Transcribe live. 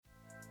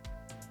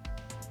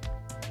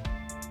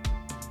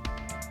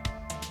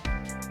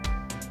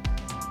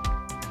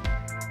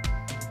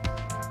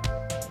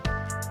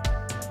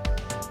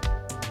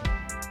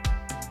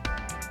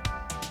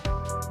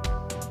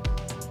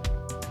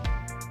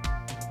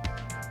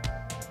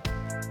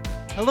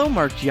Hello,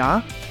 Mark Ya.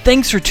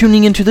 Thanks for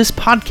tuning into this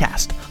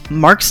podcast.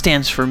 Mark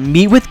stands for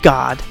Meet with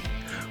God,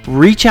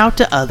 reach out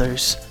to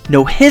others,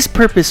 know His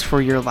purpose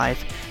for your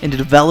life, and to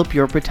develop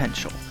your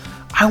potential.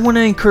 I want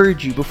to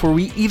encourage you before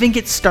we even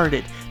get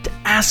started to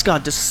ask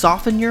God to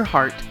soften your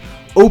heart,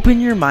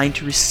 open your mind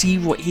to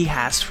receive what He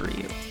has for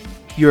you.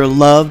 You're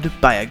loved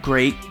by a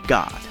great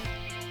God.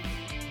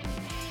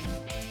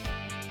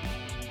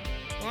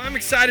 Well, I'm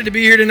excited to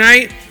be here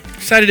tonight.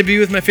 Excited to be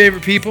with my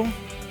favorite people.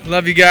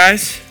 Love you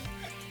guys.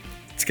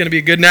 It's going to be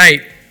a good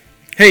night.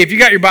 Hey, if you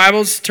got your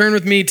Bibles, turn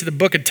with me to the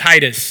book of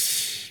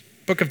Titus.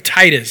 Book of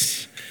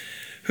Titus.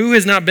 Who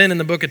has not been in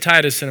the book of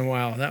Titus in a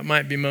while? That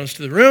might be most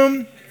of the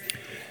room.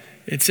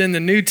 It's in the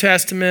New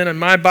Testament. On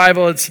my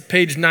Bible, it's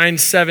page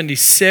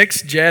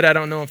 976. Jed, I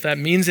don't know if that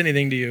means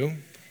anything to you,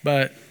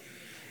 but,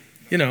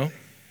 you know,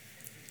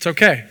 it's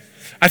okay.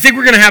 I think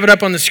we're going to have it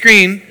up on the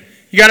screen.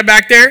 You got it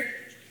back there?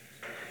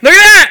 Look at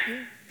that!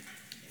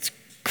 It's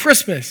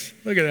Christmas.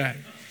 Look at that.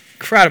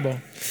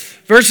 Incredible.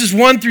 Verses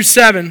 1 through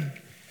 7.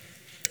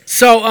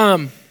 So,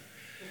 I'm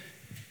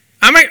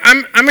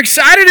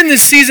excited in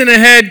this season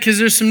ahead because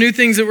there's some new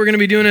things that we're going to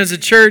be doing as a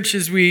church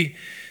as we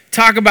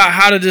talk about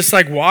how to just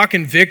like walk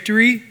in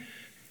victory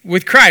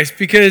with Christ.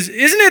 Because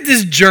isn't it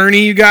this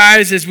journey, you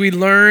guys, as we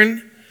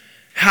learn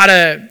how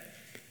to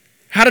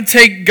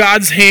take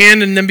God's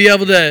hand and then be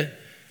able to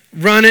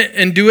run it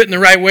and do it in the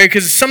right way?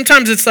 Because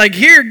sometimes it's like,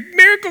 here,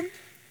 miracle,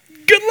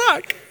 good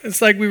luck. It's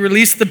like we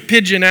release the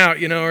pigeon out,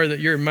 you know, or that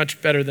you're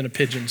much better than a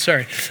pigeon.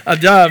 Sorry, a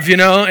dove, you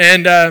know,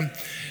 and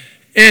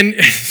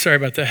sorry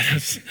about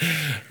that.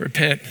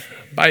 Repent.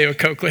 Buy you a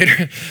Coke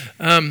later.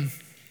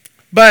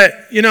 But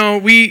you know,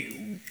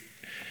 we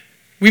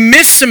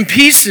miss some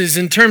pieces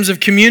in terms of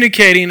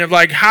communicating of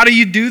like, how do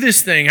you do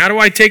this thing? How do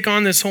I take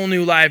on this whole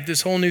new life,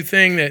 this whole new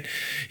thing that,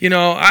 you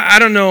know, I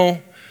don't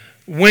know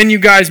when you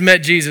guys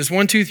met Jesus.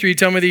 1, 2, 3.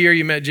 Tell me the year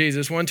you met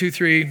Jesus. 1, 2,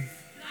 3.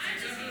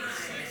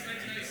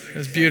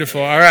 That's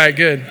beautiful. All right,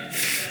 good.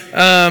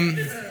 I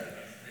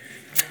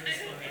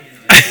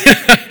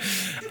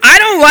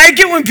don't like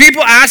it when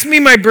people ask me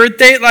my birth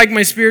date, like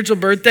my spiritual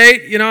birth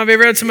date. You know, have you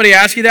ever had somebody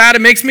ask you that?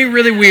 It makes me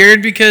really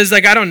weird because,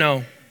 like, I don't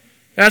know.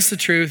 That's the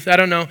truth. I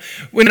don't know.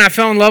 When I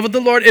fell in love with the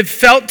Lord, it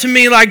felt to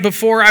me like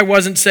before I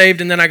wasn't saved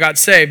and then I got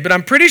saved. But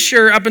I'm pretty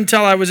sure up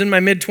until I was in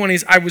my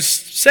mid-20s, I was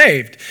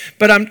saved.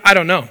 But I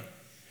don't know.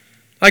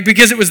 Like,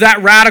 because it was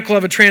that radical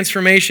of a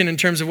transformation in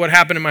terms of what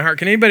happened in my heart.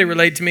 Can anybody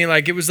relate to me?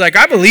 Like, it was like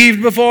I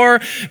believed before,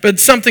 but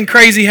something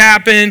crazy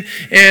happened,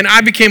 and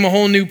I became a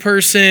whole new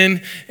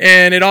person,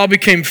 and it all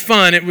became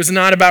fun. It was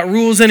not about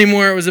rules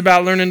anymore. It was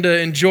about learning to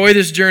enjoy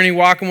this journey,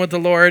 walking with the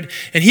Lord.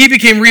 And He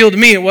became real to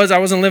me. I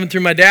wasn't living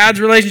through my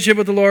dad's relationship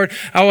with the Lord.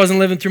 I wasn't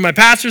living through my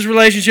pastor's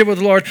relationship with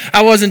the Lord.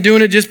 I wasn't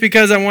doing it just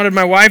because I wanted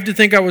my wife to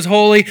think I was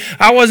holy.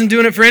 I wasn't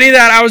doing it for any of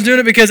that. I was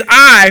doing it because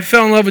I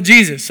fell in love with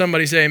Jesus.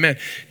 Somebody say amen.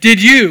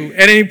 Did you,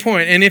 at any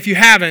point, and if you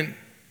haven't,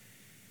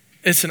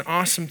 it's an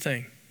awesome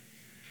thing.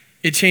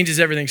 It changes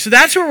everything. So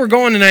that's where we're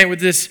going tonight with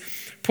this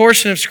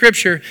portion of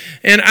Scripture.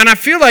 And I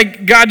feel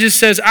like God just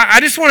says, I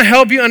just want to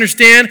help you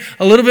understand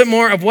a little bit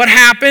more of what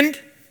happened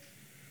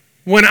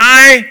when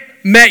I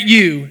met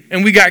you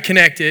and we got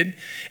connected.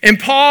 And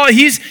Paul,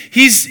 he's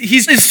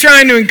just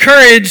trying to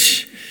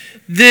encourage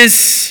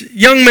this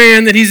young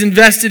man that he's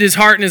invested his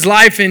heart and his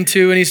life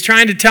into, and he's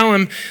trying to tell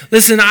him,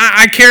 listen,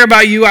 I care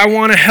about you. I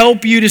want to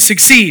help you to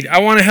succeed. I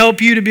want to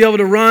help you to be able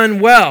to run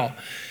well.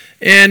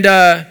 And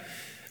I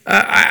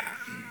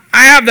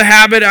have the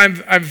habit,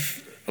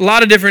 I've a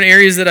lot of different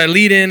areas that I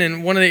lead in,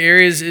 and one of the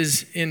areas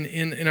is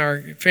in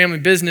our family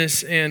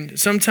business, and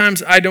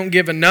sometimes I don't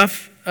give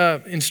enough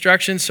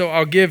instruction, so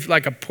I'll give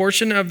like a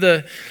portion of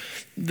the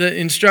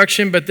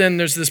instruction, but then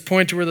there's this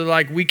point where they're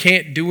like, we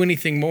can't do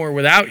anything more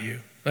without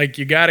you. Like,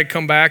 you got to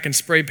come back and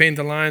spray paint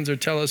the lines or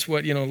tell us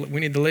what, you know, we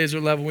need the laser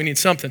level, we need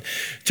something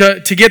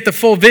to get the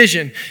full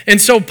vision.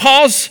 And so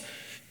Paul's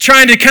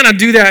trying to kind of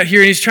do that here,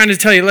 and he's trying to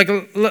tell you, like,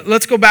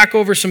 let's go back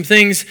over some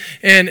things,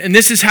 and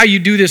this is how you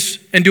do this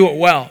and do it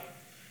well.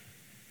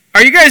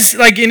 Are you guys,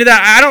 like, into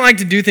that? I don't like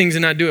to do things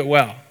and not do it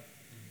well.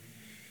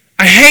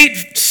 I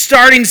hate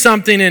starting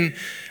something, and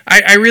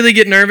I really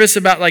get nervous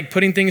about, like,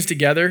 putting things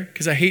together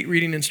because I hate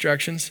reading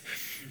instructions.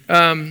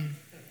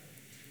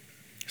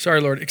 Sorry,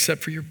 Lord,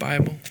 except for your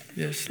Bible.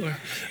 Yes, Lord.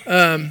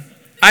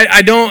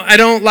 I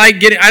don't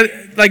like getting,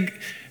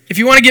 if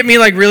you want to get me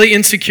like really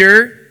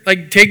insecure,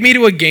 like take me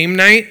to a game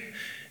night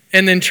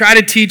and then try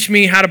to teach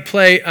me how to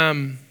play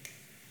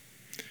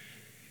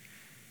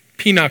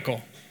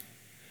pinochle.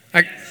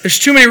 There's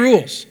too many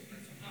rules.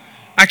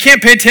 I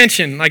can't pay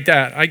attention like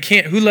that. I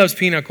can't. Who loves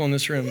pinochle in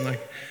this room? Like,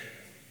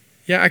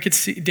 yeah, I could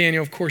see,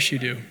 Daniel, of course you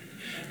do.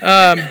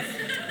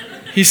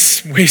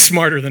 He's way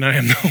smarter than I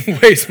am, though.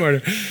 Way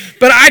smarter.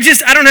 But I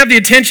don't have the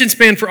attention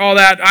span for all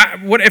that.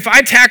 If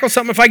I tackle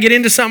something, if I get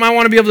into something, I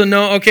want to be able to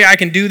know, okay, I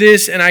can do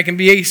this and I can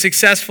be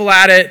successful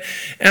at it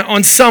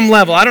on some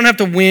level. I don't have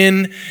to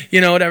win,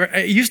 you know, whatever.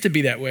 It used to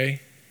be that way.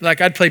 Like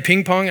I'd play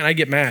ping pong and I'd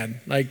get mad.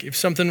 Like if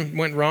something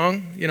went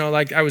wrong,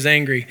 like I was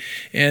angry.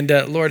 And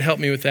Lord help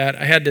me with that.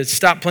 I had to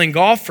stop playing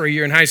golf for a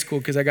year in high school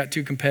because I got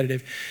too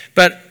competitive.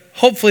 But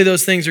hopefully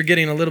those things are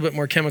getting a little bit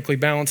more chemically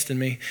balanced in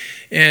me.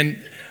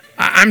 And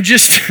I'm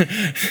just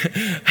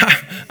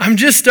I'm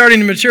just starting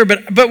to mature.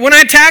 But when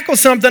I tackle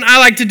something, I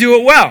like to do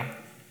it well.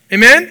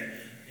 Amen?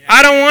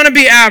 I don't want to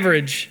be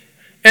average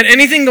at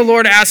anything the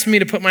Lord asks me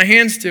to put my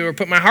hands to or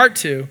put my heart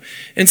to.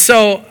 And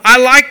so I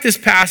like this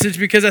passage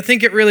because I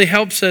think it really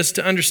helps us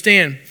to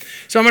understand.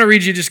 So I'm going to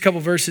read you just a couple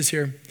verses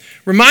here.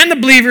 Remind the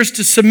believers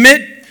to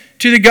submit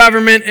to the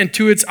government and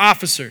to its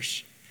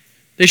officers.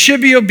 They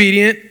should be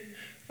obedient,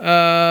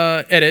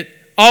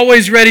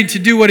 always ready to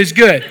do what is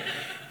good.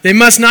 They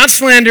must not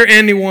slander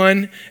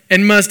anyone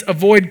and must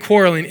avoid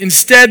quarreling.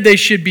 Instead, they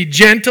should be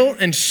gentle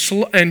and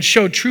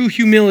show true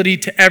humility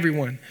to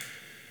everyone.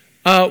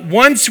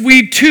 Once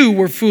we too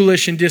were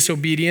foolish and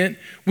disobedient,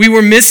 we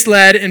were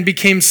misled and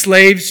became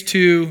slaves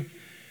to,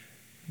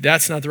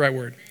 that's not the right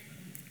word,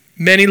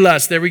 many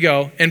lusts, there we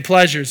go, and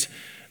pleasures.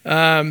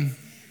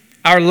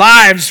 Our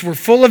lives were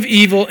full of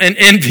evil and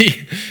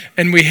envy,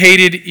 and we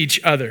hated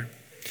each other.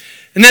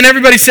 And then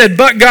everybody said,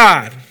 but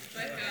God.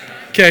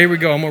 Okay, here we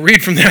go. I'm going to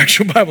read from the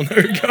actual Bible.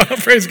 There we go.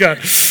 Praise God.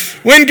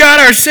 When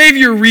God, our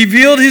Savior,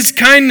 revealed his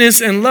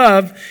kindness and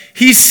love,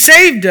 he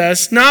saved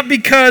us not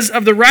because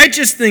of the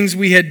righteous things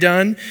we had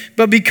done,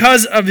 but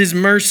because of his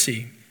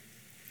mercy.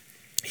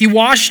 He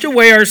washed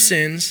away our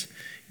sins,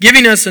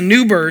 giving us a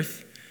new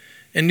birth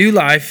and new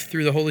life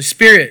through the Holy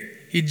Spirit.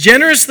 He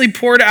generously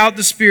poured out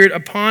the Spirit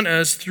upon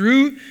us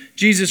through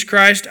Jesus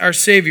Christ, our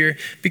Savior.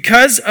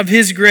 Because of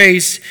his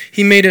grace,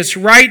 he made us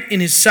right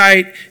in his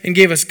sight and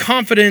gave us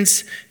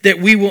confidence that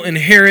we will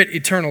inherit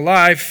eternal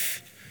life.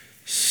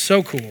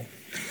 So cool.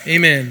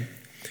 Amen.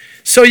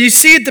 So you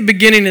see at the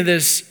beginning of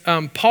this,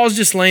 Paul's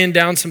just laying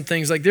down some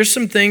things. Like there's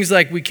some things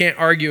like we can't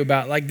argue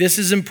about. Like this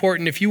is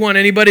important. If you want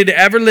anybody to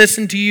ever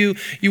listen to you,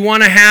 you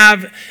want to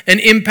have an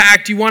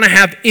impact, you want to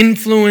have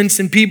influence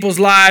in people's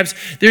lives,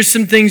 there's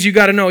some things you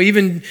got to know.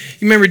 Even,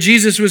 you remember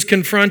Jesus was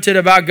confronted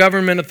about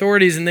government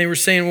authorities and they were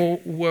saying,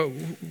 well,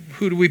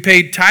 who do we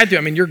pay tithe to?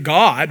 I mean, you're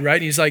God, right?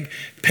 And he's like,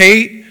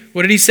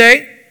 what did he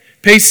say?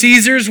 Pay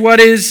Caesar's what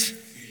is,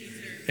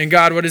 and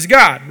God what is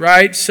God,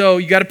 right? So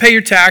you got to pay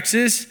your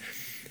taxes.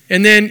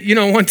 And then,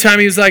 one time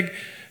he was like,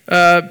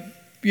 the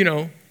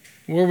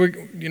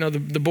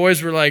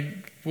boys were like,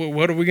 well,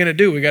 what are we going to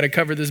do? We got to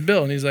cover this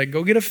bill. And he's like,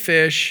 go get a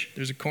fish.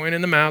 There's a coin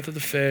in the mouth of the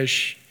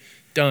fish.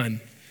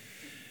 Done.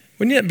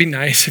 Wouldn't that be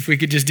nice if we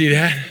could just do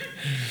that?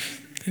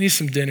 I need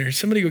some dinner.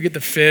 Somebody go get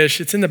the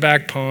fish. It's in the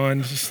back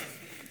pond.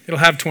 It'll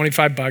have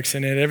 $25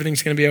 in it.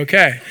 Everything's going to be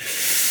okay.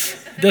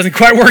 It doesn't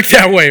quite work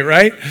that way,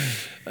 right?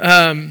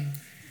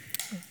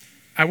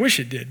 I wish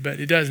it did,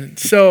 but it doesn't.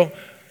 So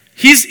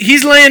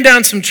He's laying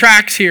down some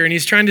tracks here, and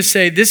he's trying to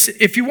say this: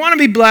 if you want to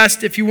be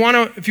blessed, if you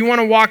want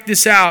to walk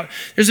this out,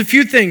 there's a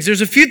few things.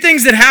 There's a few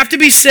things that have to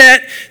be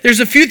set. There's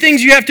a few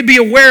things you have to be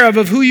aware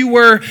of who you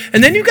were,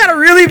 and then you got to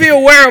really be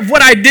aware of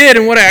what I did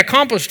and what I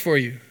accomplished for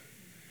you.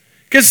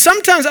 Because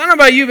sometimes, I don't know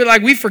about you, but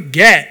like we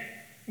forget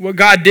what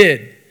God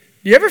did.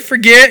 Do you ever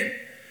forget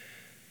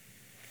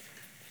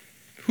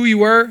who you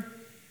were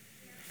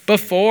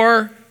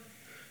before?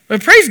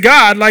 But praise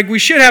God, like we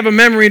should have a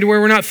memory to where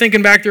we're not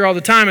thinking back there all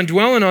the time and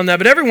dwelling on that.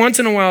 But every once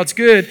in a while, it's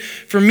good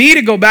for me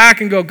to go back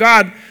and go,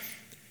 God,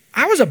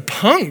 I was a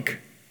punk.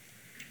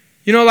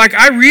 Like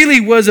I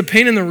really was a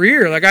pain in the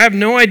rear. Like I have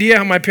no idea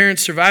how my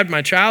parents survived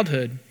my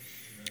childhood.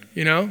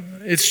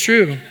 It's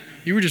true.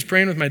 You were just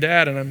praying with my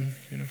dad and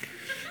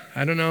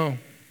I don't know.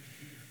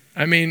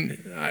 I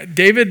mean,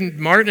 David and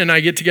Martin and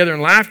I get together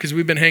and laugh because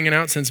we've been hanging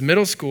out since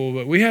middle school,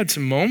 but we had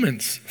some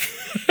moments.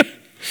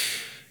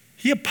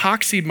 He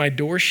epoxied my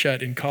door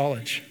shut in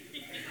college.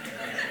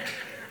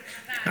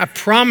 I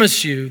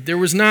promise you, there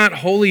was not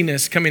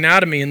holiness coming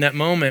out of me in that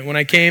moment when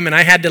I came and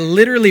I had to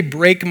literally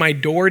break my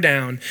door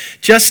down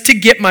just to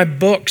get my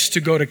books to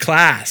go to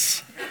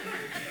class.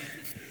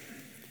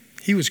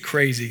 He was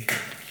crazy.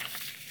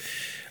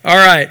 All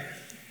right.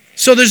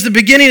 So there's the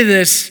beginning of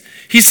this.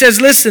 He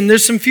says, listen,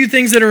 there's some few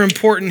things that are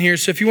important here.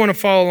 So if you want to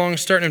follow along,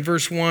 starting in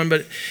verse 1.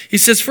 But he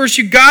says, first,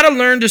 you got to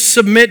learn to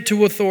submit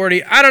to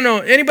authority. I don't know.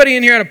 Anybody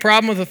in here had a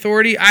problem with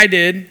authority? I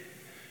did.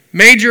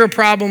 Major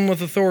problem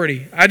with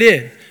authority. I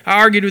did. I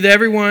argued with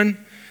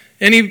everyone.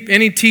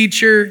 Any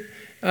teacher,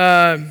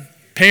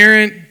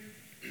 parent,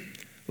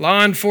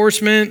 law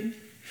enforcement,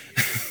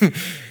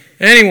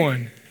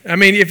 anyone. I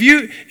mean, if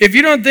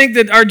you don't think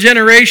that our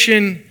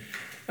generation,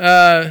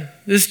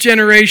 this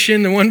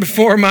generation, the one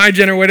before my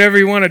generation, whatever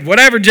you wanted,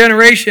 whatever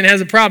generation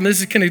has a problem.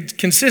 This is a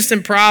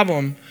consistent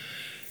problem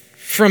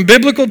from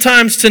biblical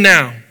times to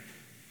now.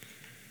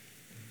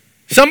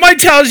 Somebody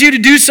tells you to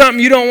do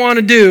something you don't want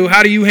to do,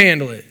 how do you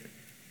handle it?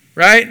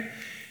 Right?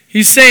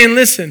 He's saying,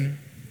 listen,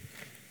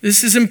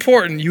 this is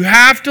important. You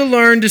have to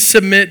learn to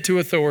submit to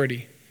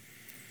authority.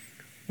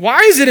 Why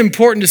is it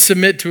important to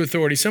submit to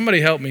authority?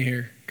 Somebody help me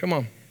here. Come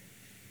on.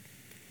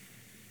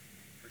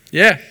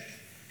 Yeah.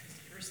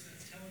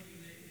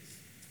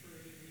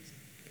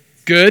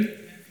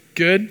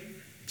 Good.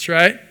 That's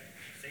right.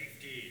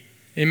 Safety.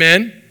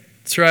 Amen.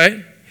 That's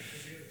right.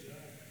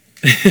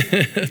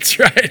 That's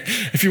right.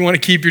 If you want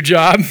to keep your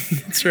job,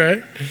 that's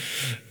right.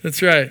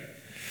 That's right.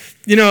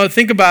 You know,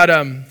 think about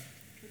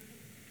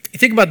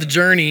the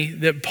journey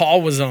that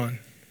Paul was on,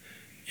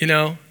 you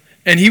know,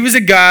 and he was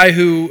a guy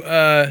who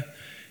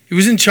he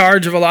was in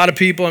charge of a lot of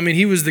people. I mean,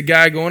 he was the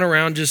guy going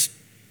around just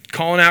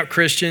calling out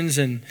Christians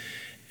and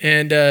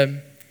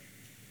you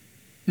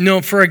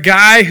know, for a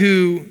guy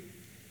who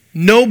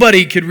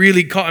nobody could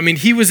really call. I mean,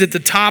 he was at the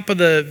top of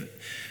the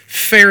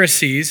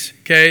Pharisees,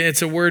 okay?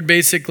 It's a word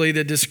basically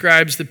that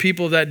describes the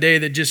people of that day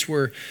that just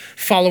were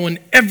following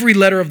every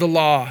letter of the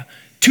law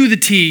to the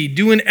T,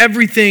 doing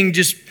everything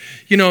just,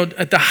 you know,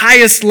 at the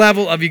highest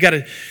level of you got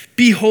to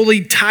be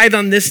holy, tithe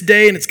on this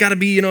day, and it's got to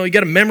be, you know, you got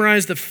to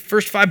memorize the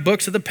first 5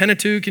 books of the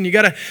Pentateuch, and you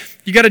got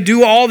to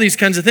do all these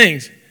kinds of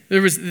things.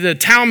 There was the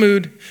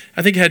Talmud,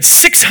 I think it had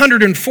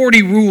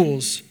 640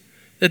 rules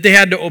that they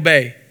had to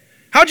obey.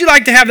 How'd you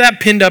like to have that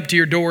pinned up to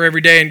your door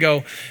every day and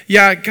go,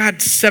 yeah, I got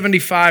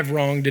 75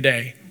 wrong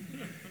today.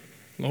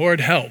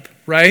 Lord help,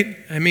 right?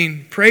 I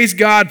mean, praise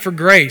God for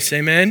grace,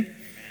 amen?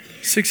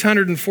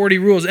 640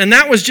 rules. And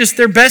that was just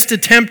their best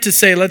attempt to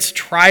say, let's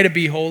try to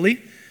be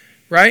holy,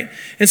 right?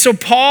 And so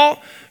Paul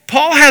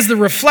has the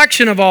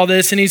reflection of all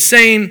this, and he's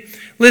saying,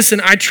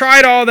 listen, I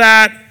tried all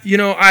that, you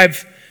know,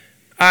 I've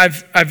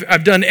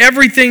done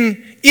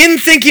everything, in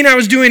thinking I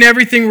was doing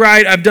everything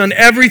right, I've done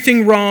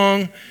everything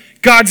wrong.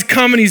 God's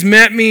come and he's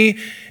met me.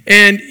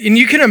 And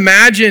you can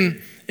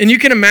imagine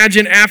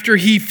after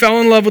he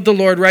fell in love with the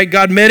Lord, right?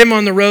 God met him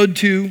on the road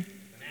to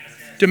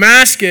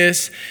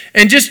Damascus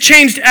and just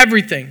changed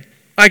everything,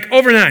 like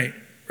overnight,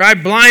 right?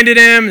 Blinded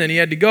him, and then he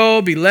had to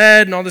go, be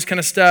led, and all this kind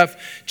of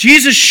stuff.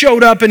 Jesus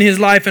showed up in his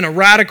life in a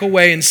radical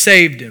way and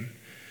saved him.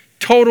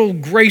 Total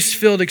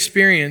grace-filled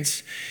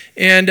experience.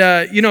 And,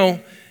 you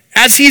know,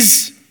 as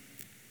he's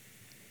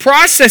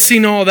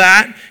processing all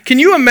that, can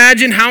you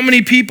imagine how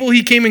many people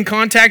he came in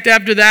contact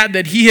after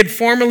that he had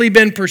formerly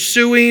been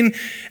pursuing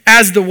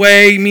as the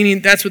way, meaning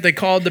that's what they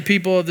called the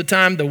people of the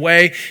time, the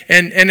way,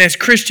 and as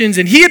Christians,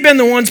 and he had been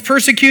the ones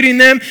persecuting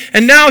them,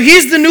 and now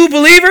he's the new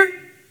believer?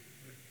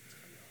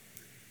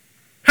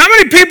 How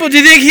many people do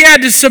you think he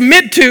had to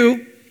submit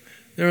to?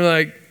 They were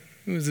like,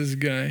 who's this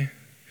guy?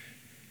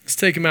 Let's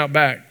take him out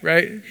back,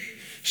 right?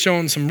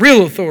 Showing some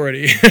real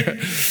authority.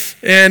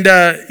 And,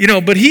 you know,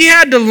 but he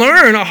had to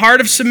learn a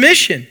heart of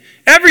submission.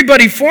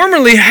 Everybody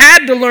formerly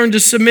had to learn to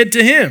submit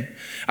to him.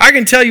 I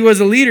can tell you as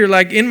a leader,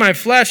 like in my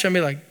flesh, I'll be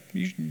like,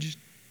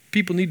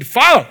 people need to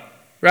follow,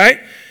 right?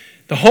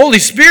 The Holy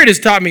Spirit has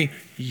taught me,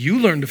 you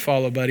learn to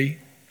follow, buddy.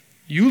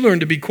 You learn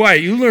to be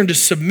quiet. You learn to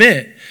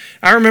submit.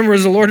 I remember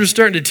as the Lord was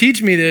starting to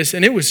teach me this,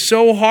 and it was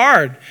so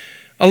hard.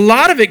 A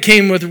lot of it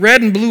came with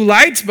red and blue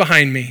lights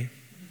behind me.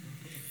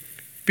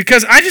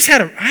 Because I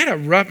had a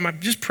rough,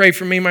 just pray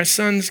for me. My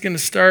son's going to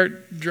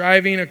start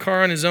driving a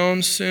car on his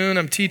own soon.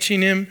 I'm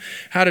teaching him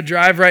how to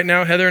drive right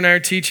now. Heather and I are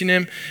teaching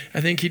him. I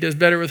think he does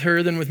better with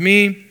her than with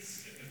me.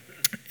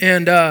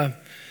 And,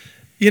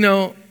 you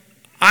know,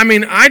 I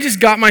mean, I just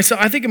got myself,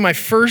 I think in my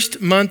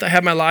first month I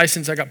had my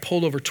license, I got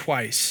pulled over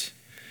twice.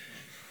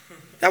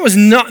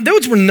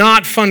 Those were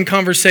not fun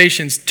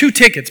conversations. 2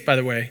 tickets, by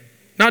the way.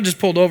 Not just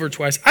pulled over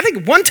twice. I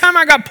think one time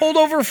I got pulled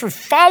over for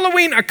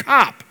following a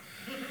cop.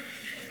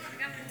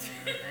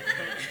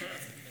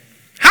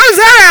 How does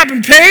that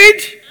happen,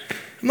 Paige?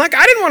 I'm like,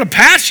 I didn't want to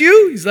pass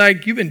you. He's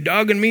like, you've been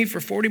dogging me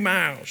for 40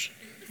 miles.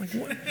 I'm like,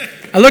 what?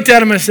 I looked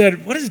at him and I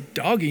said, what does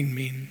dogging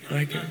mean?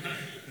 Like,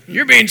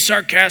 you're being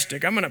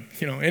sarcastic. I'm going to,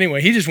 you know,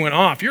 anyway, he just went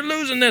off. You're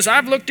losing this.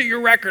 I've looked at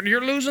your record.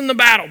 You're losing the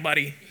battle,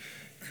 buddy.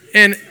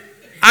 And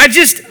I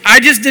just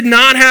did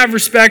not have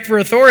respect for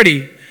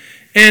authority.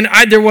 And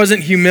there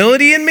wasn't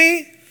humility in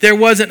me. There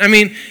wasn't, I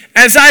mean,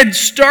 as I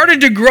started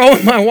to grow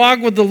in my walk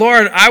with the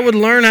Lord, I would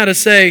learn how to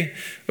say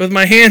with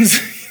my hands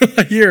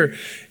here,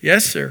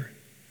 yes, sir.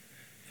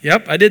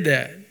 Yep, I did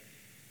that.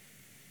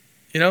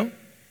 You know?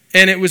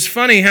 And it was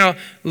funny how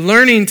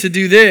learning to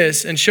do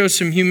this and show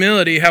some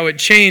humility, how it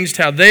changed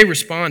how they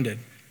responded.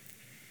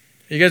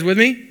 Are you guys with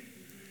me?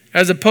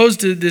 As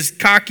opposed to this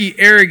cocky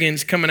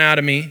arrogance coming out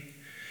of me.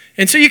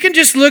 And so you can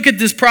just look at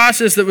this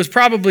process that was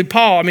probably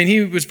Paul. I mean,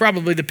 he was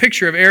probably the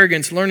picture of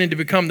arrogance, learning to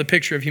become the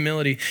picture of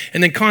humility,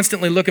 and then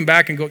constantly looking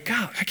back and go,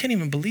 God, I can't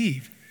even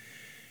believe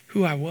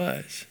who I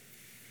was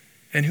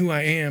and who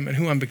I am and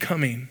who I'm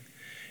becoming.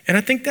 And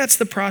I think that's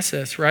the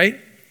process, right?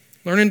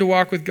 Learning to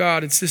walk with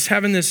God. It's just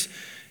having this,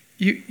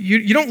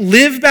 you don't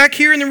live back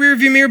here in the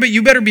rearview mirror, but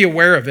you better be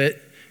aware of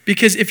it.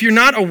 Because if you're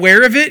not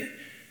aware of it,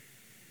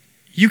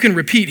 you can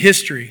repeat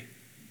history.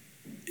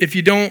 If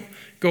you don't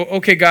go,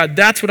 okay, God,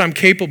 that's what I'm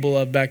capable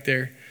of back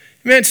there.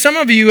 Man, some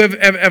of you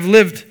have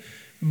lived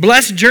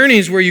blessed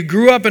journeys where you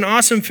grew up in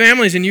awesome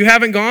families and you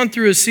haven't gone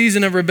through a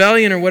season of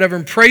rebellion or whatever.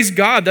 And praise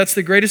God, that's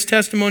the greatest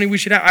testimony we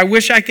should have. I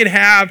wish I could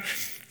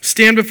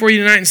stand before you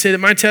tonight and say that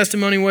my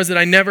testimony was that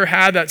I never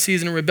had that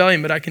season of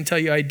rebellion, but I can tell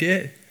you I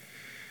did.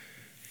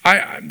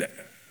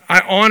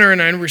 I honor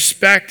and I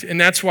respect, and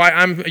that's why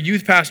I'm a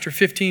youth pastor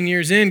 15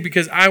 years in,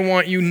 because I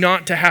want you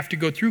not to have to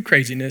go through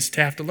craziness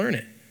to have to learn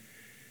it.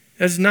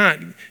 That's not.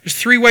 There's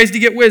 3 ways to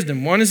get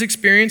wisdom. One is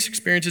experience.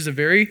 Experience is a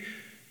very,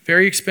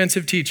 very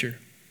expensive teacher.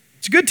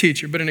 It's a good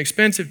teacher, but an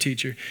expensive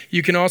teacher.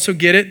 You can also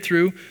get it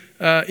through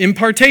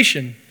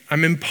impartation.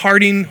 I'm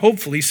imparting,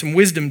 hopefully, some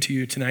wisdom to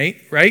you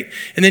tonight, right?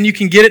 And then you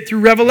can get it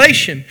through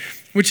revelation,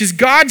 which is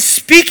God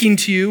speaking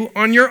to you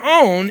on your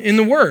own in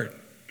the Word.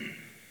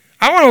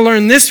 I want to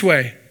learn this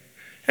way,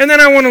 and then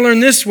I want to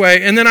learn this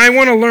way, and then I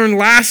want to learn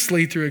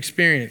lastly through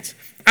experience.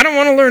 I don't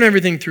want to learn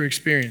everything through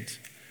experience.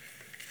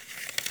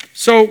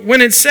 So when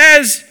it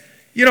says,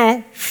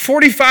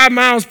 45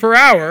 miles per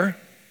hour,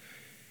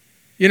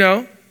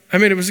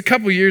 it was a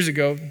couple years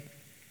ago.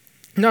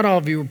 Not all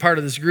of you were part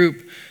of this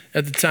group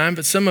at the time,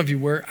 but some of you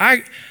were.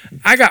 I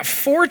got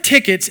 4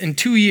 tickets in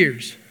 2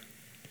 years.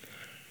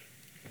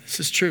 This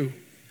is true.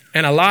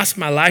 And I lost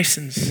my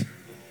license.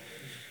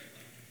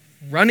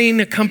 Running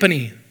a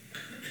company.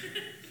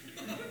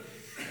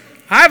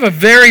 I have a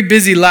very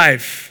busy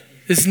life.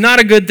 It's not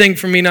a good thing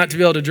for me not to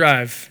be able to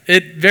drive.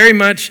 It very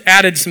much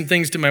added some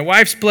things to my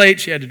wife's plate.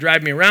 She had to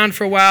drive me around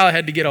for a while. I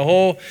had to get a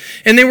whole,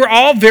 and they were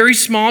all very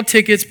small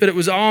tickets, but it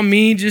was all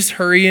me just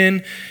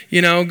hurrying,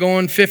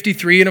 going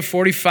 53 and a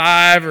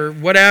 45 or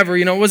whatever.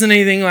 It wasn't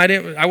anything like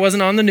it. I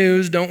wasn't on the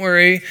news, don't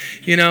worry.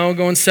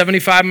 Going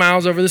 75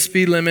 miles over the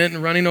speed limit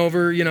and running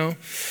over,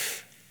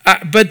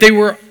 but they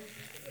were,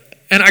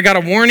 and I got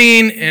a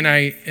warning, and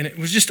it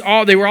was just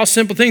they were all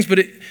simple things, but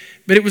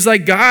it was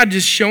like God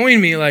just showing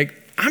me, like,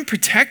 I'm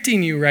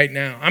protecting you right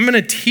now. I'm going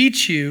to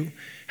teach you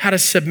how to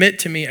submit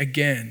to me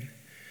again.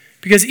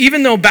 Because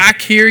even though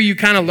back here you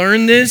kind of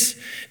learned this,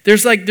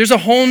 there's a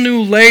whole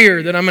new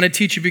layer that I'm going to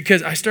teach you,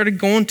 because I started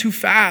going too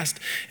fast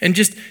and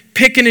just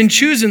picking and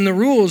choosing the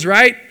rules,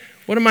 right?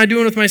 What am I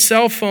doing with my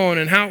cell phone,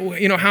 and how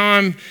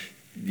I'm,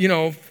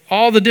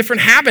 all the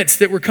different habits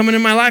that were coming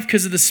in my life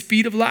because of the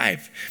speed of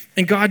life.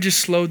 And God just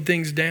slowed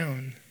things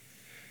down.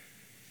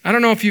 I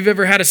don't know if you've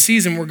ever had a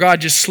season where God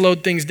just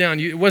slowed things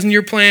down. It wasn't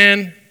your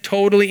plan,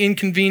 totally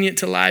inconvenient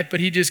to life, but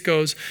he just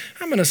goes,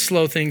 I'm going to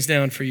slow things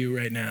down for you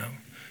right now.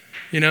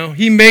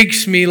 He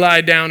makes me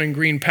lie down in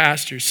green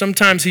pastures.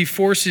 Sometimes he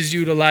forces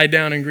you to lie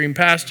down in green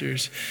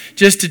pastures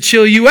just to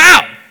chill you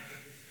out.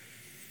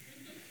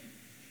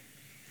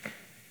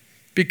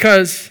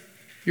 Because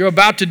you're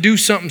about to do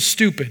something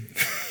stupid.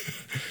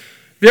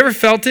 Have you ever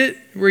felt it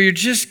where you're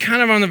just kind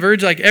of on the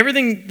verge, like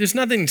everything, there's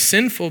nothing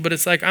sinful, but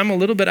it's like I'm a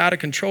little bit out of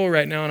control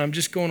right now, and I'm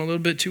just going a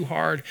little bit too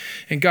hard,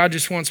 and God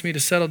just wants me to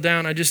settle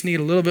down. I just need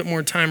a little bit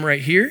more time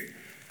right here,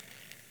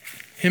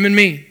 him and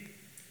me.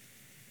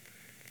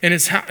 And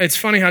it's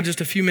funny how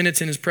just a few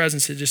minutes in his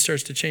presence, it just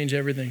starts to change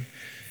everything.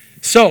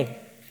 So,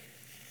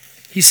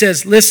 he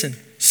says, listen,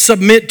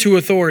 submit to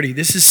authority.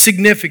 This is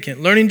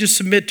significant. Learning to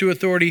submit to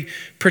authority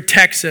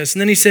protects us.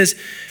 And then he says,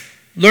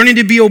 learning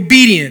to be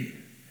obedient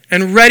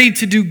and ready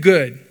to do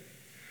good.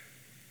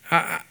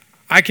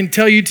 I can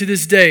tell you to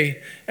this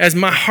day, as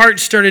my heart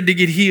started to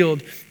get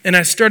healed and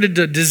I started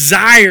to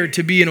desire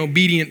to be an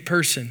obedient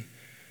person,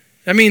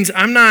 that means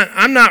I'm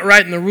not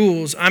writing the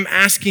rules. I'm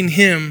asking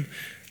him,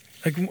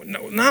 like,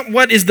 not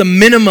what is the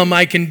minimum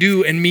I can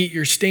do and meet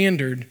your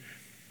standard,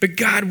 but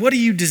God, what do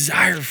you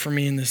desire for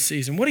me in this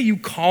season? What are you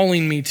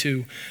calling me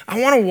to? I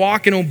want to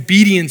walk in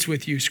obedience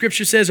with you.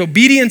 Scripture says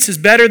obedience is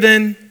better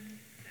than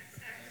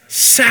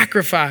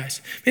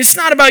sacrifice. It's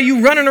not about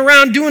you running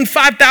around doing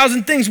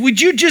 5,000 things. Would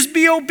you just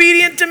be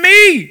obedient to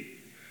me?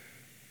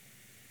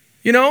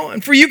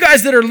 And for you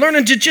guys that are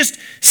learning to just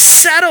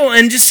settle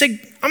and just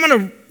say,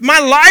 my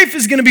life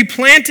is going to be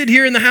planted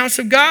here in the house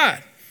of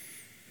God.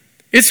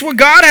 It's what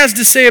God has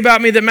to say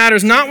about me that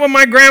matters, not what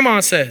my grandma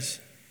says.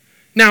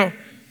 Now,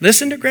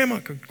 listen to grandma,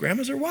 because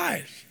grandmas are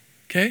wise,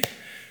 okay?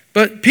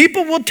 But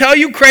people will tell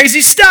you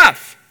crazy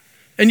stuff,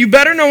 and you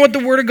better know what the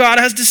Word of God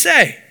has to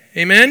say.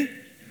 Amen?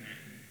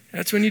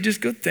 That's when you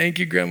just go, thank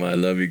you, Grandma. I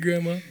love you,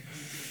 Grandma.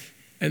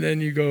 And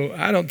then you go,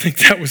 I don't think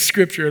that was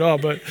scripture at all,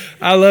 but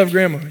I love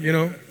Grandma,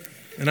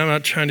 And I'm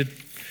not trying to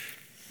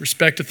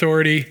respect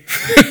authority.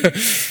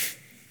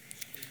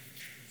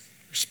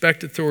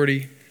 Respect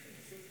authority,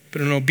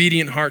 but an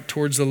obedient heart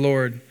towards the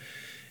Lord.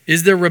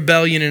 Is there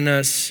rebellion in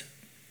us?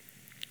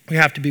 We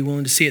have to be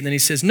willing to see it. And then he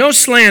says, no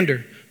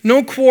slander,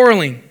 no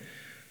quarreling.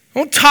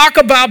 Don't talk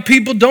about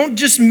people. Don't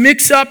just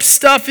mix up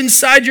stuff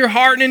inside your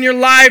heart and in your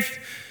life.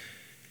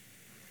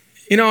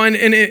 And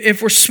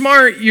if we're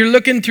smart, you're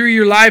looking through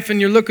your life and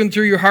you're looking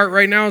through your heart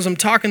right now as I'm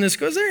talking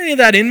this. Is there any of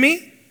that in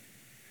me?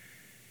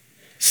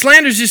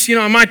 Slander's just,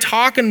 am I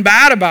talking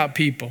bad about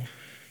people?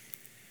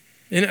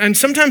 And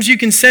sometimes you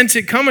can sense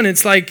it coming.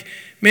 It's like,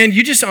 man,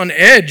 you're just on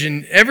edge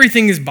and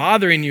everything is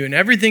bothering you and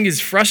everything is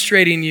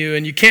frustrating you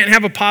and you can't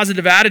have a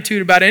positive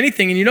attitude about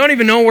anything and you don't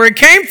even know where it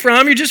came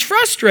from. You're just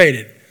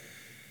frustrated.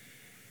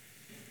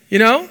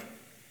 The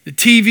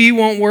TV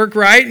won't work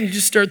right and you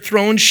just start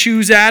throwing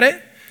shoes at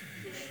it.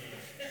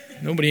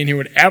 Nobody in here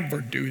would ever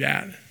do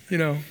that,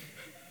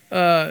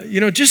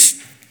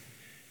 just,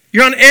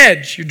 you're on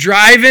edge. You're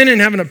driving and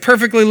having a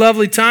perfectly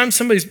lovely time.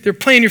 They're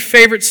playing your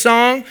favorite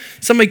song.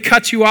 Somebody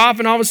cuts you off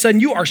and all of a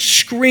sudden you are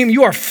screaming.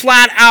 You are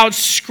flat out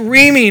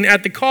screaming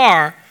at the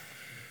car.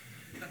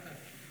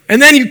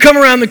 And then you come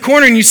around the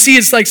corner and you see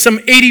it's like some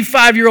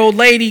 85-year-old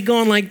lady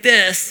going like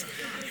this.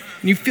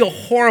 And you feel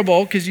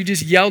horrible because you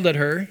just yelled at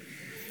her.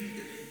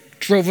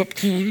 Drove up.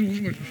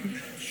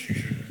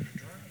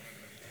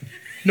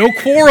 No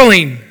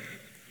quarreling,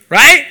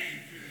 right?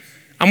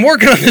 I'm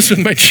working on this with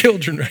my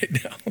children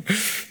right now.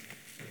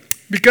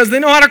 Because they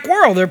know how to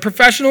quarrel. They're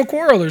professional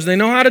quarrelers. They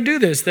know how to do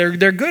this. They're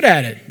good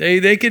at it.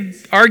 They could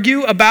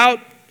argue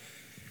about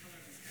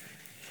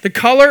the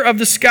color of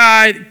the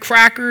sky,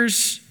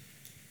 crackers,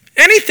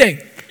 anything.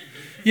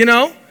 You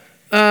know,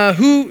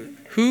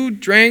 who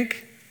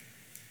drank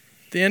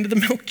the end of the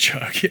milk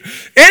jug?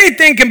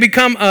 Anything can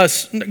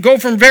go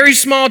from very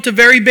small to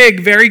very big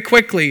very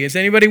quickly. Is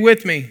anybody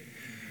with me?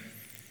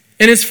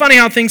 And it's funny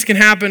how things can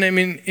happen. I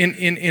mean,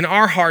 in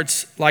our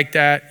hearts like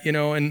that, you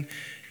know, and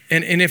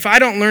if I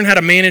don't learn how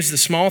to manage the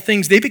small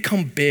things, they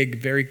become big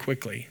very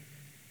quickly.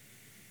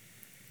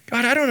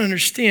 God, I don't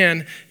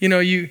understand. You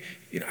know,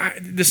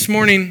 this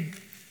morning,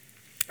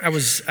 I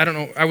was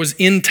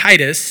in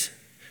Titus.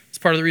 It's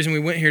part of the reason we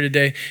went here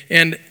today.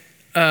 And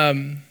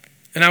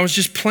I was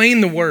just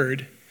playing the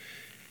word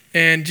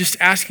and just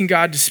asking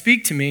God to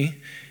speak to me.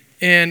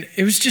 And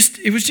it was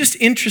just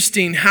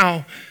interesting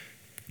how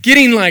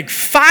getting like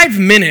 5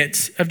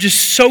 minutes of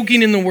just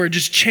soaking in the word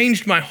just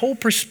changed my whole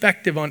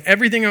perspective on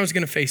everything I was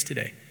going to face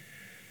today.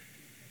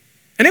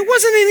 And it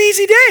wasn't an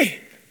easy day.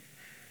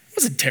 It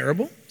wasn't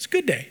terrible. It was a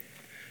good day.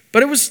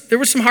 But there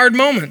were some hard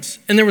moments.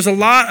 And there was a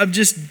lot of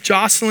just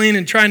jostling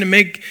and trying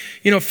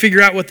to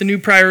figure out what the new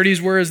priorities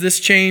were as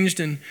this changed.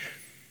 And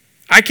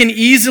I can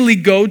easily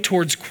go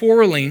towards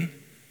quarreling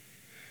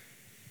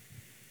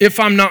if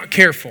I'm not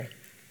careful.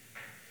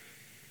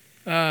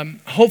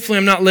 Hopefully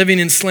I'm not living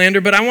in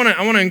slander, but I want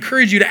to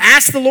encourage you to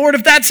ask the Lord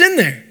if that's in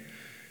there.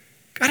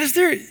 God, is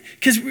there?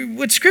 Because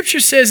what Scripture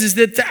says is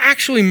that to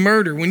actually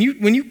murder, when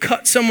you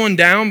cut someone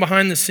down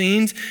behind the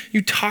scenes,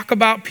 you talk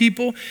about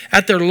people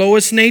at their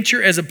lowest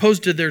nature as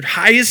opposed to their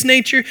highest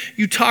nature.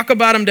 You talk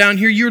about them down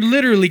here. You're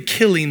literally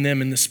killing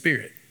them in the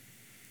spirit.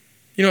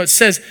 You know, it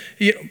says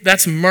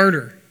that's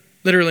murder,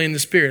 literally in the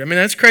spirit. I mean,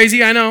 that's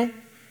crazy, I know,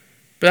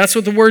 but that's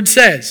what the Word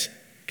says.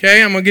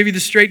 Okay, I'm gonna give you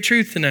the straight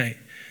truth tonight.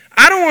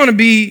 I don't want to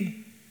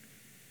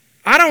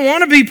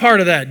be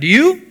part of that. Do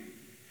you?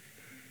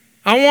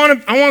 I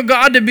want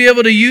God to be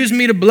able to use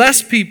me to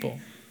bless people.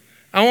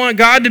 I want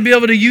God to be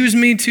able to use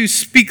me to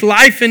speak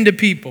life into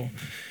people.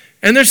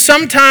 And there's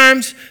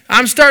sometimes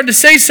I'm starting to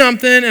say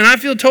something and I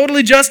feel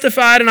totally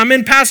justified and I'm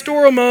in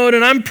pastoral mode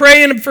and I'm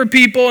praying for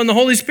people and the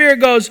Holy Spirit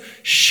goes,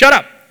 shut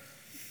up.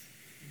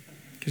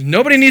 Because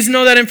nobody needs to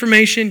know that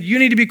information. You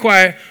need to be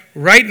quiet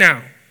right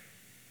now.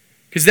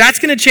 Because that's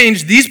going to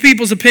change these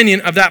people's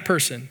opinion of that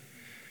person.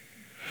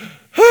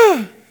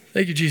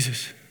 Thank you,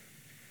 Jesus.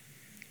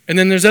 And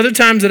then there's other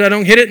times that I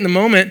don't hit it in the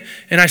moment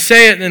and I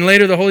say it and then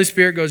later the Holy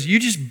Spirit goes, you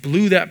just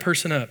blew that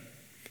person up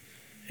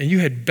and you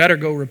had better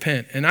go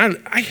repent. And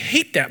I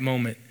hate that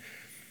moment.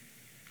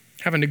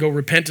 Having to go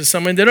repent to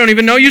someone they don't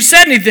even know you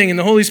said anything and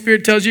the Holy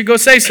Spirit tells you go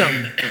say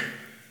something.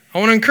 I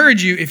want to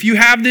encourage you, if you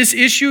have this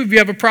issue, if you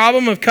have a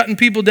problem of cutting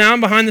people down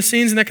behind the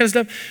scenes and that kind of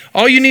stuff,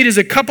 all you need is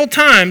a couple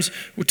times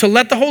to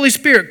let the Holy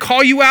Spirit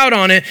call you out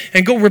on it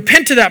and go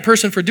repent to that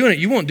person for doing it.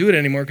 You won't do it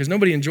anymore because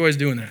nobody enjoys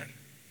doing that.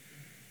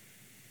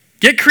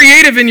 Get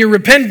creative in your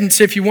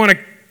repentance if you want to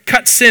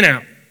cut sin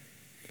out.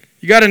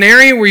 You got an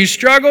area where you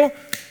struggle,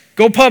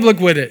 go public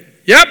with it.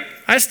 Yep,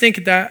 I stink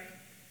at that.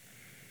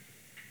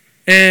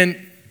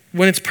 And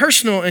when it's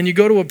personal and you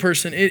go to a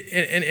person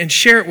and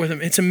share it with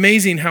them, it's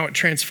amazing how it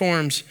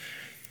transforms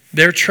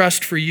their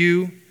trust for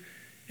you.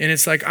 And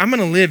it's like, I'm going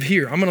to live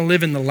here. I'm going to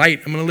live in the light.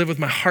 I'm going to live with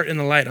my heart in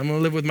the light. I'm going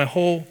to live with my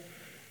whole.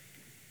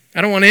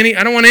 I don't want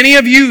any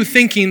of you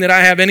thinking that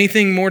I have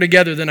anything more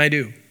together than I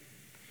do.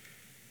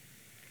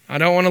 I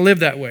don't want to live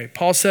that way.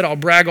 Paul said, I'll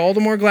brag all the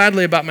more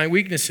gladly about my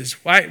weaknesses.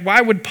 Why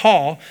would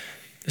Paul,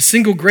 the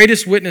single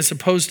greatest witness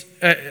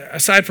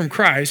aside from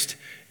Christ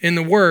in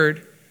the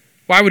Word,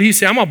 why would he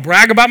say, I'm going to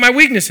brag about my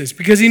weaknesses?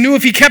 Because he knew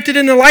if he kept it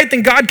in the light,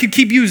 then God could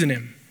keep using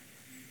him.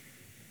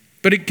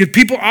 But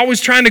people always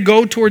trying to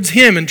go towards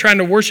him and trying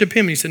to worship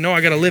him. He said, no,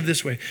 I got to live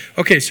this way.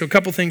 Okay, so a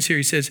couple things here.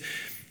 He says,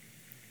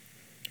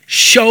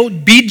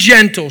 be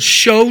gentle,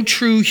 show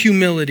true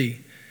humility.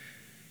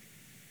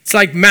 It's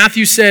like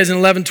Matthew says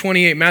in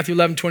Matthew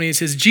 11:28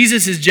 says,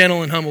 Jesus is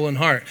gentle and humble in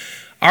heart.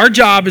 Our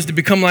job is to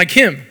become like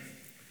him.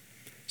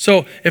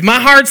 So if my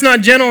heart's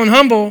not gentle and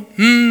humble,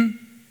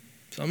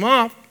 I'm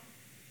off.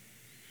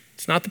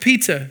 It's not the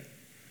pizza.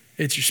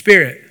 It's your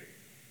spirit,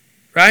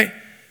 right?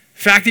 The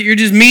fact that you're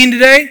just mean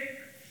today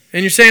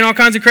and you're saying all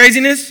kinds of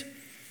craziness,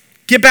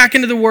 get back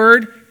into the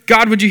Word.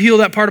 God, would you heal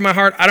that part of my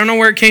heart? I don't know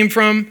where it came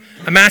from.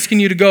 I'm asking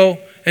you to go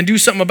and do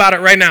something about it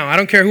right now. I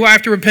don't care who I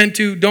have to repent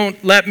to.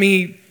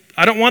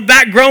 I don't want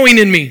that growing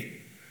in me.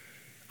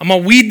 I'm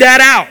going to weed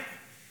that out.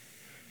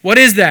 What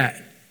is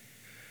that?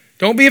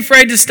 Don't be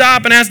afraid to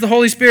stop and ask the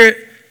Holy Spirit,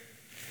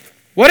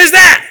 what is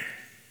that?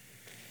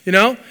 You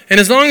know? And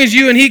as long as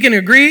you and he can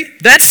agree,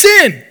 that's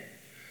sin.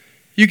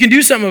 You can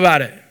do something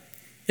about it.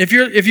 If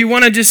you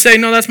want to just say,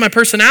 no, that's my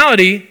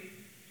personality,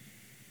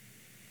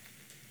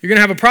 you're going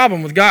to have a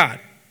problem with God.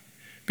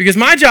 Because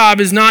my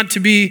job is not to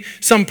be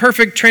some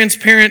perfect,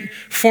 transparent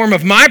form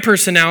of my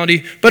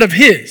personality, but of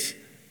his.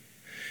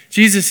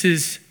 Jesus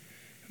is,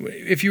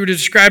 if you were to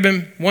describe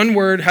him, one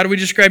word, how do we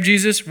describe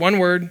Jesus? One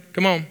word,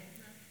 come on.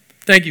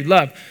 Thank you,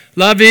 love.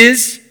 Love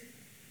is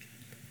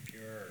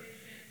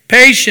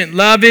patient.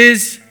 Love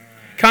is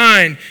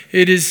kind.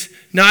 It is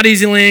not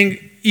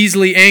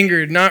easily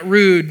angered, not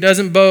rude,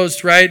 doesn't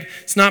boast, right?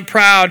 It's not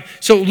proud.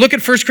 So look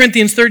at 1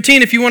 Corinthians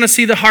 13 if you want to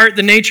see the heart,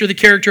 the nature, the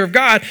character of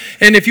God.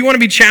 And if you want to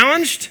be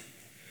challenged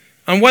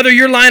on whether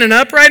you're lining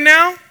up right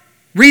now,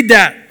 read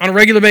that on a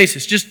regular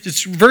basis. Just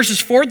it's verses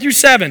 4 through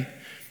 7.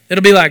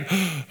 It'll be like,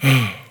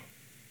 oh,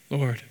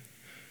 Lord.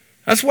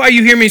 That's why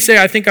you hear me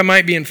say I think I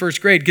might be in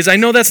first grade, because I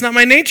know that's not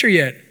my nature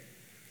yet.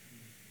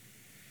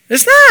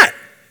 It's not.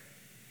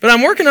 But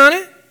I'm working on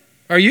it.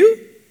 Are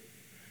you?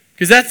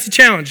 Because that's the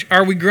challenge.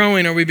 Are we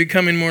growing? Are we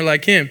becoming more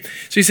like him?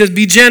 So he says,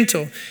 be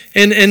gentle.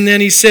 And then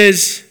he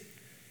says,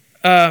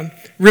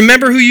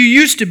 remember who you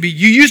used to be.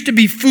 You used to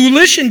be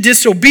foolish and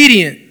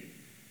disobedient,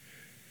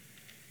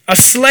 a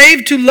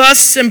slave to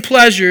lusts and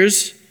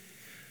pleasures.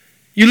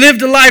 You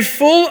lived a life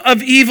full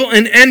of evil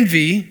and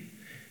envy,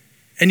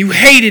 and you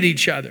hated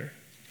each other.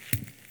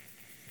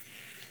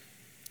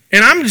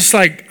 And I'm just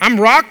like, I'm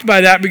rocked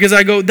by that, because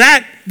I go,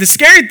 the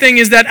scary thing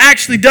is that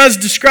actually does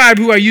describe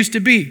who I used to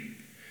be.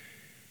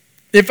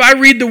 If I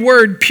read the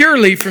word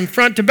purely from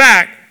front to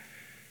back,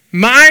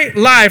 my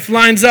life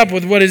lines up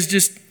with what is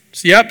just,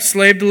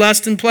 slave to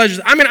lust and pleasures.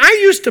 I mean, I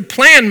used to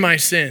plan my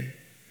sin.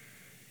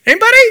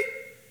 Anybody?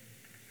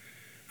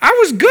 I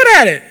was good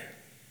at it.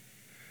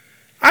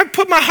 I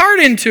put my heart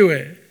into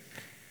it.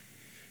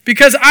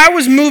 Because I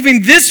was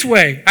moving this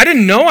way. I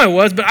didn't know I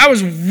was, but I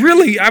was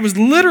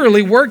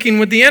literally working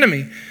with the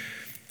enemy.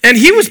 And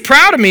he was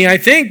proud of me, I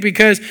think,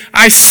 because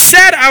I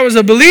said I was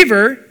a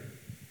believer,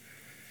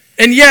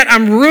 and yet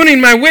I'm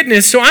ruining my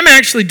witness, so I'm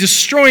actually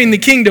destroying the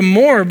kingdom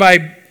more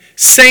by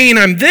saying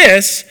I'm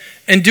this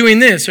and doing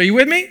this. Are you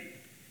with me?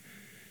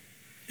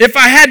 If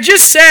I had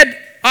just said,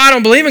 I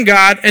don't believe in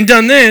God, and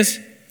done this,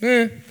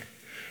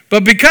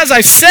 But because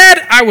I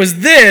said I was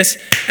this,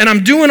 and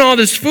I'm doing all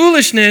this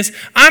foolishness,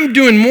 I'm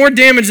doing more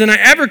damage than I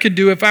ever could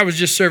do if I was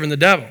just serving the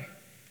devil.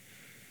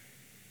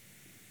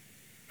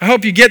 I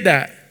hope you get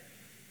that.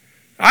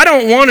 I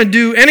don't want to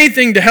do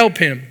anything to help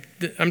him.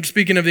 I'm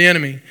speaking of the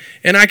enemy.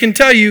 And I can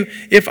tell you,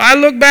 if I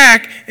look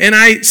back and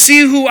I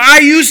see who I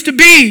used to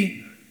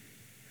be,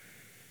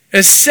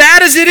 as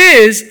sad as it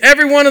is,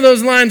 every one of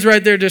those lines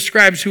right there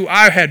describes who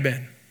I had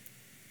been.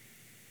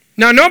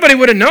 Now, nobody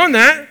would have known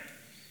that.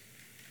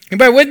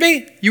 Anybody with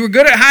me? You were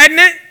good at hiding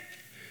it?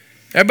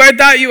 Everybody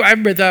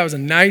thought I was a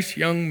nice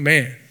young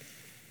man.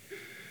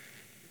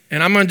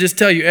 And I'm going to just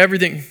tell you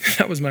everything.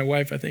 That was my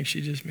wife, I think.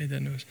 She just made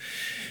that noise.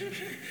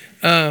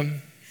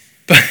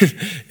 But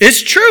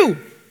it's true.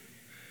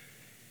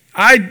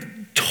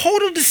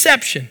 Total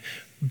deception.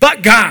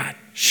 But God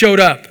showed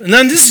up. And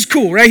then this is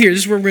cool right here.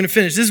 This is where we're going to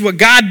finish. This is what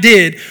God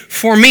did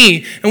for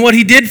me and what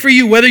he did for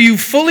you. Whether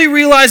you've fully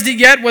realized it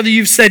yet, whether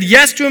you've said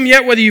yes to him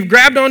yet, whether you've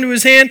grabbed onto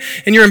his hand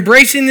and you're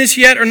embracing this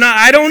yet or not,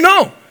 I don't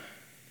know.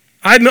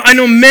 I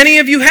know many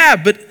of you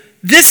have, but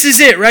this is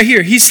it right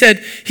here. He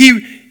said,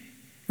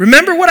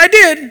 remember what I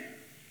did.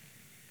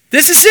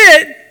 This is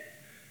it.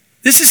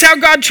 This is how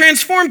God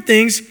transformed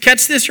things.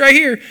 Catch this right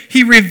here.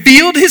 He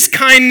revealed his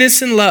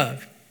kindness and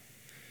love.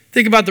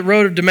 Think about the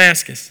road of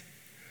Damascus.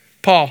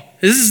 Paul,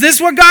 is this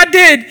what God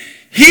did?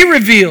 He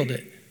revealed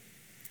it.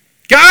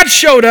 God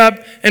showed up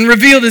and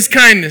revealed his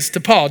kindness to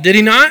Paul, did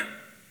he not?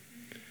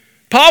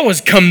 Paul was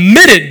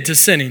committed to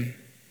sinning.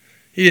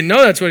 He didn't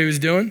know that's what he was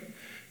doing.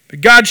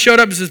 But God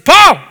showed up and says,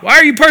 Paul, why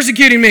are you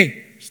persecuting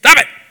me? Stop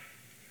it.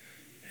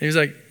 And he was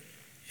like,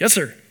 yes,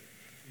 sir. And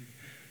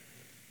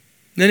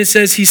then it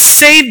says he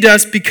saved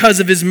us because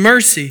of his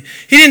mercy.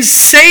 He didn't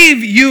save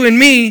you and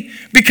me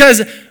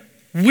because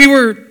we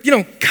were,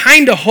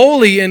 kind of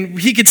holy and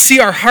he could see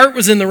our heart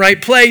was in the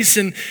right place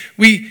and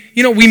we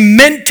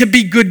meant to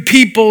be good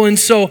people. And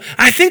so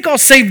I think I'll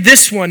save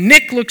this one.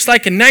 Nick looks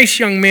like a nice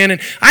young man and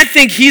I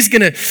think he's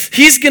gonna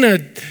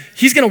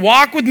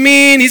walk with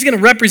me and he's gonna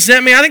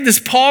represent me. I think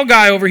this Paul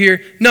guy over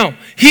here, no,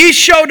 he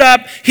showed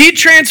up, he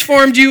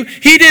transformed you,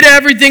 he did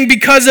everything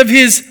because of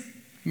his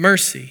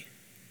mercy.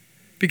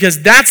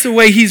 Because that's the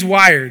way he's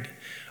wired.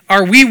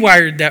 Are we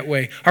wired that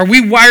way? Are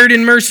we wired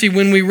in mercy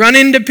when we run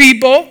into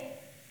people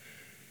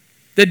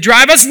that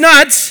drive us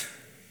nuts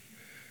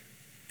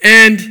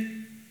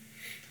and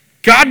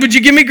God, would you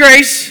give me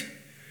grace?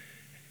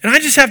 And I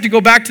just have to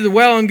go back to the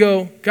well and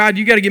go, God,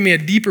 you got to give me a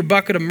deeper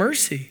bucket of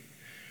mercy.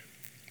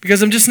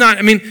 Because I'm just not,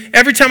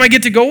 every time I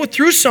get to go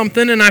through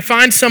something and I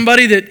find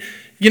somebody that,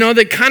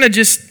 that kind of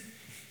just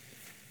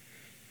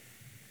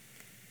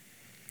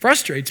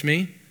frustrates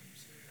me,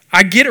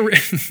 I get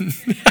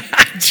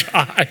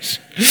Josh.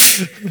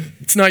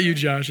 It's not you,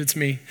 Josh, it's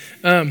me.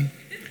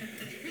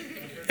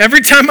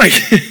 Every time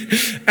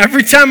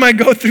I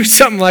go through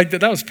something like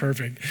that was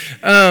perfect.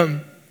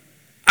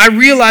 I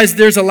realize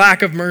there's a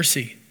lack of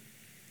mercy.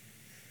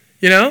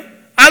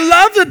 I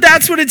love that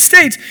that's what it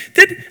states.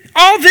 That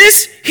all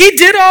this, he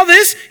did all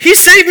this, he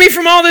saved me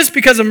from all this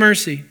because of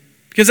mercy.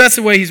 Because that's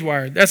the way he's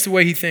wired. That's the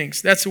way he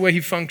thinks. That's the way he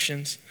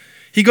functions.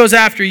 He goes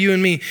after you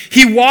and me.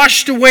 He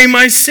washed away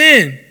my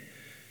sin.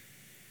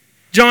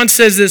 John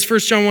says this, 1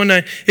 John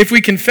 1:9. If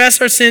we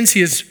confess our sins,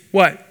 he is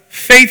what?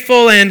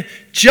 Faithful and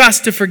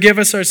just to forgive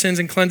us our sins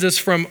and cleanse us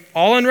from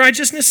all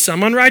unrighteousness,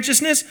 some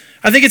unrighteousness.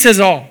 I think it says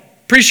all.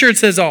 Pretty sure it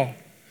says all.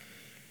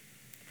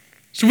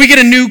 So we get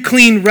a new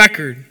clean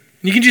record.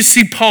 You can just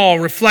see Paul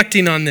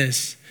reflecting on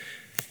this.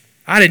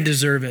 I didn't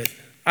deserve it.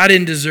 I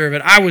didn't deserve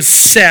it. I was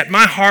set.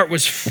 My heart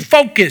was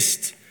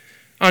focused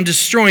on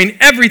destroying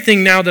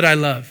everything now that I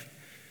love.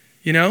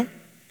 You know?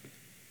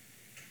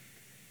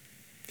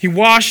 He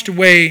washed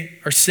away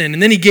our sin.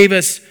 And then he gave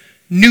us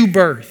new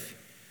birth.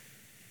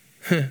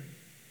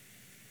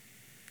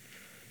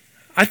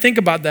 I think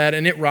about that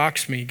and it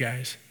rocks me,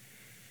 guys.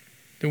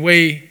 The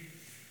way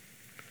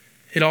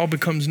it all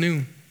becomes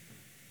new.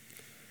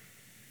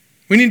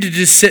 We need to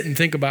just sit and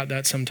think about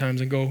that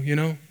sometimes and go, you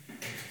know,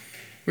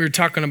 we were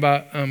talking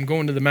about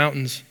going to the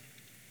mountains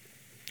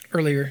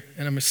earlier,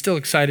 and I'm still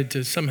excited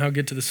to somehow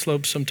get to the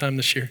slopes sometime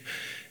this year.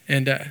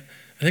 And I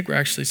think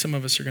some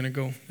of us are going to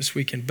go this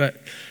weekend.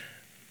 But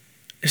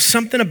there's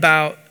something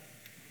about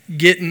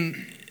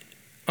getting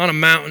on a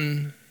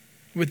mountain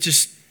with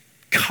just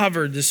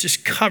covered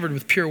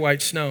with pure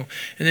white snow.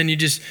 And then you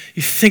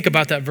think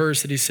about that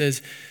verse that he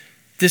says,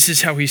 this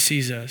is how he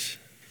sees us.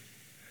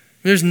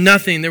 There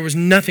was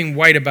nothing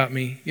white about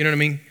me. You know what I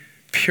mean?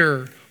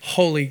 Pure,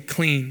 holy,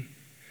 clean.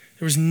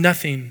 There was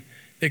nothing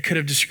that could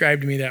have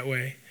described me that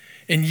way.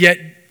 And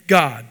yet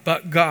God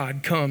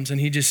comes and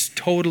he just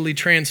totally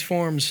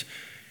transforms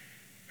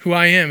who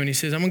I am. And he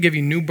says, I'm going to give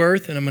you new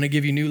birth and I'm going to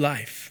give you new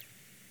life.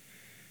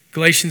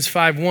 Galatians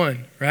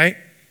 5:1, right?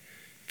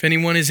 If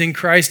anyone is in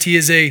Christ, he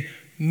is a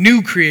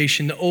new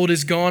creation. The old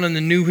is gone and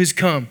the new has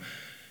come.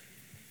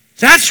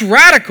 That's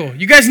radical.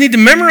 You guys need to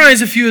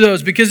memorize a few of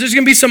those because there's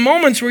going to be some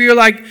moments where you're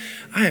like,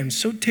 I am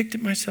so ticked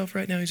at myself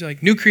right now. He's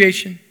like, new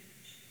creation.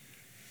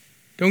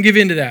 Don't give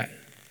in to that.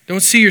 Don't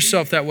see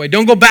yourself that way.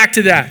 Don't go back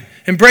to that.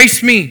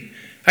 Embrace me.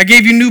 I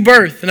gave you new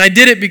birth, and I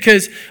did it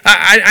because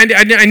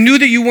I knew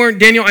that you weren't,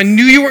 Daniel, I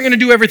knew you weren't going to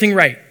do everything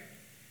right.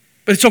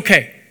 But it's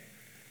okay.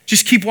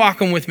 Just keep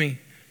walking with me.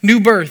 New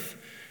birth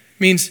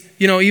means,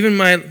 even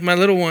my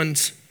little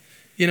ones,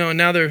 and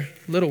now they're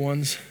little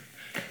ones.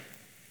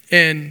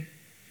 And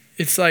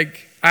it's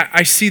like,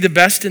 I see the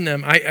best in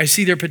them. I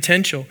see their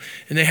potential.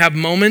 And they have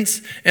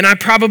moments. And I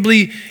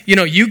probably,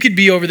 you could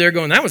be over there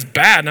going, that was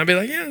bad. And I'd be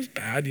like, yeah, it was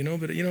bad,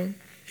 but,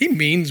 he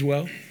means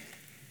well.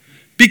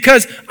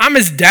 Because I'm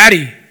his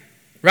daddy,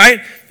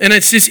 right? And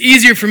it's just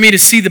easier for me to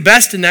see the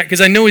best in that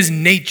because I know his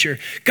nature.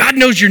 God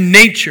knows your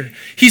nature.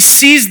 He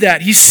sees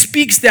that. He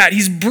speaks that.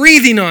 He's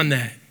breathing on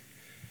that.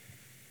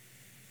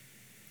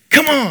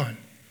 Come on.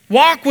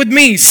 Walk with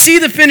me. See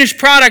the finished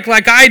product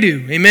like I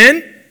do.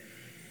 Amen?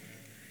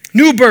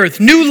 New birth,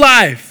 new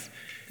life.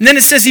 And then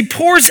it says he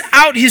pours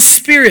out his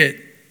spirit.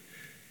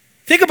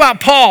 Think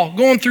about Paul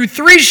going through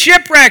 3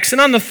 shipwrecks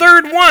and on the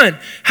 3rd one,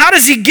 how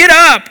does he get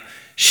up,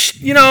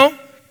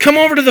 come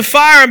over to the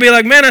fire and be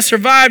like, man, I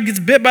survived, gets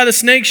bit by the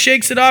snake,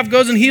 shakes it off,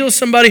 goes and heals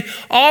somebody.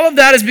 All of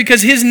that is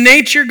because his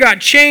nature got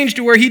changed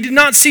to where he did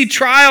not see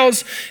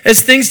trials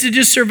as things to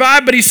just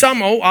survive, but he saw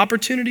them,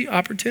 opportunity.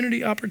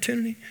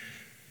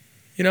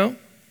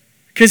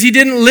 Because he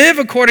didn't live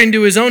according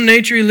to his own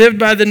nature, he lived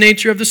by the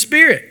nature of the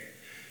Spirit.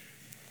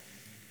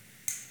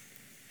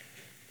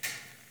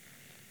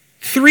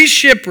 3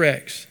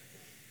 shipwrecks.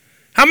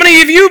 How many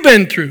have you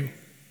been through?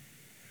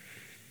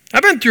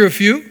 I've been through a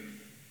few.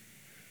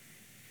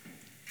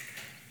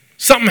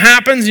 Something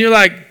happens and you're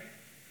like,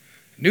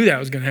 knew that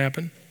was going to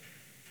happen.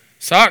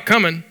 Saw it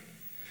coming.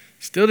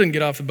 Still didn't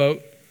get off the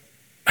boat.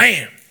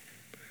 Bam.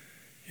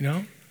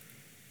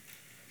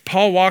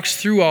 Paul walks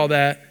through all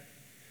that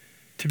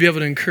to be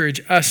able to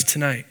encourage us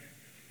tonight.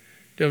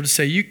 To be able to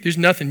say, there's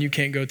nothing you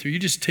can't go through. You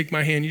just take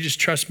my hand. You just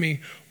trust me.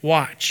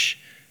 Watch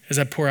as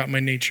I pour out my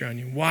nature on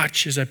you.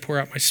 Watch as I pour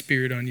out my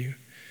spirit on you.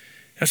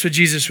 That's what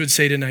Jesus would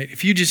say tonight.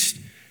 If you just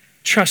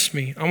trust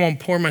me, I want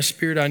to pour my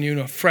spirit on you in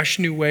a fresh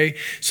new way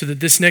so that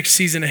this next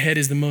season ahead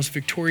is the most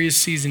victorious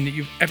season that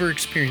you've ever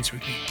experienced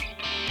with me.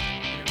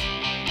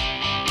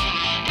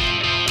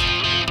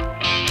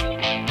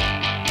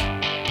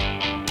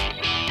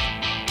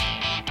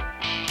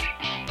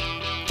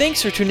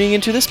 Thanks for tuning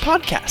into this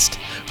podcast.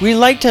 We'd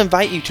like to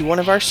invite you to one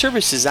of our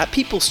services at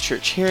People's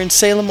Church here in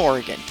Salem,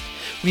 Oregon.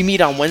 We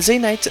meet on Wednesday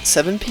nights at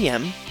 7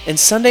 p.m. and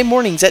Sunday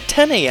mornings at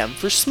 10 a.m.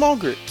 for small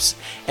groups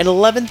and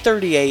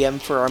 11:30 a.m.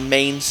 for our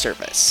main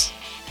service.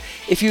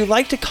 If you'd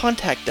like to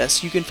contact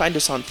us, you can find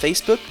us on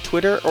Facebook,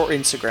 Twitter, or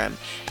Instagram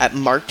at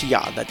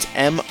MarkedYah, that's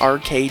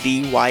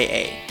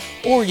MRKDYA.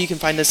 Or you can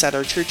find us at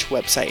our church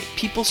website,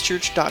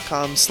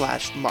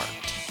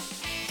 peopleschurch.com/marked.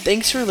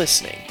 Thanks for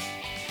listening.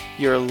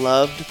 You're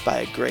loved by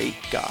a great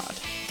God.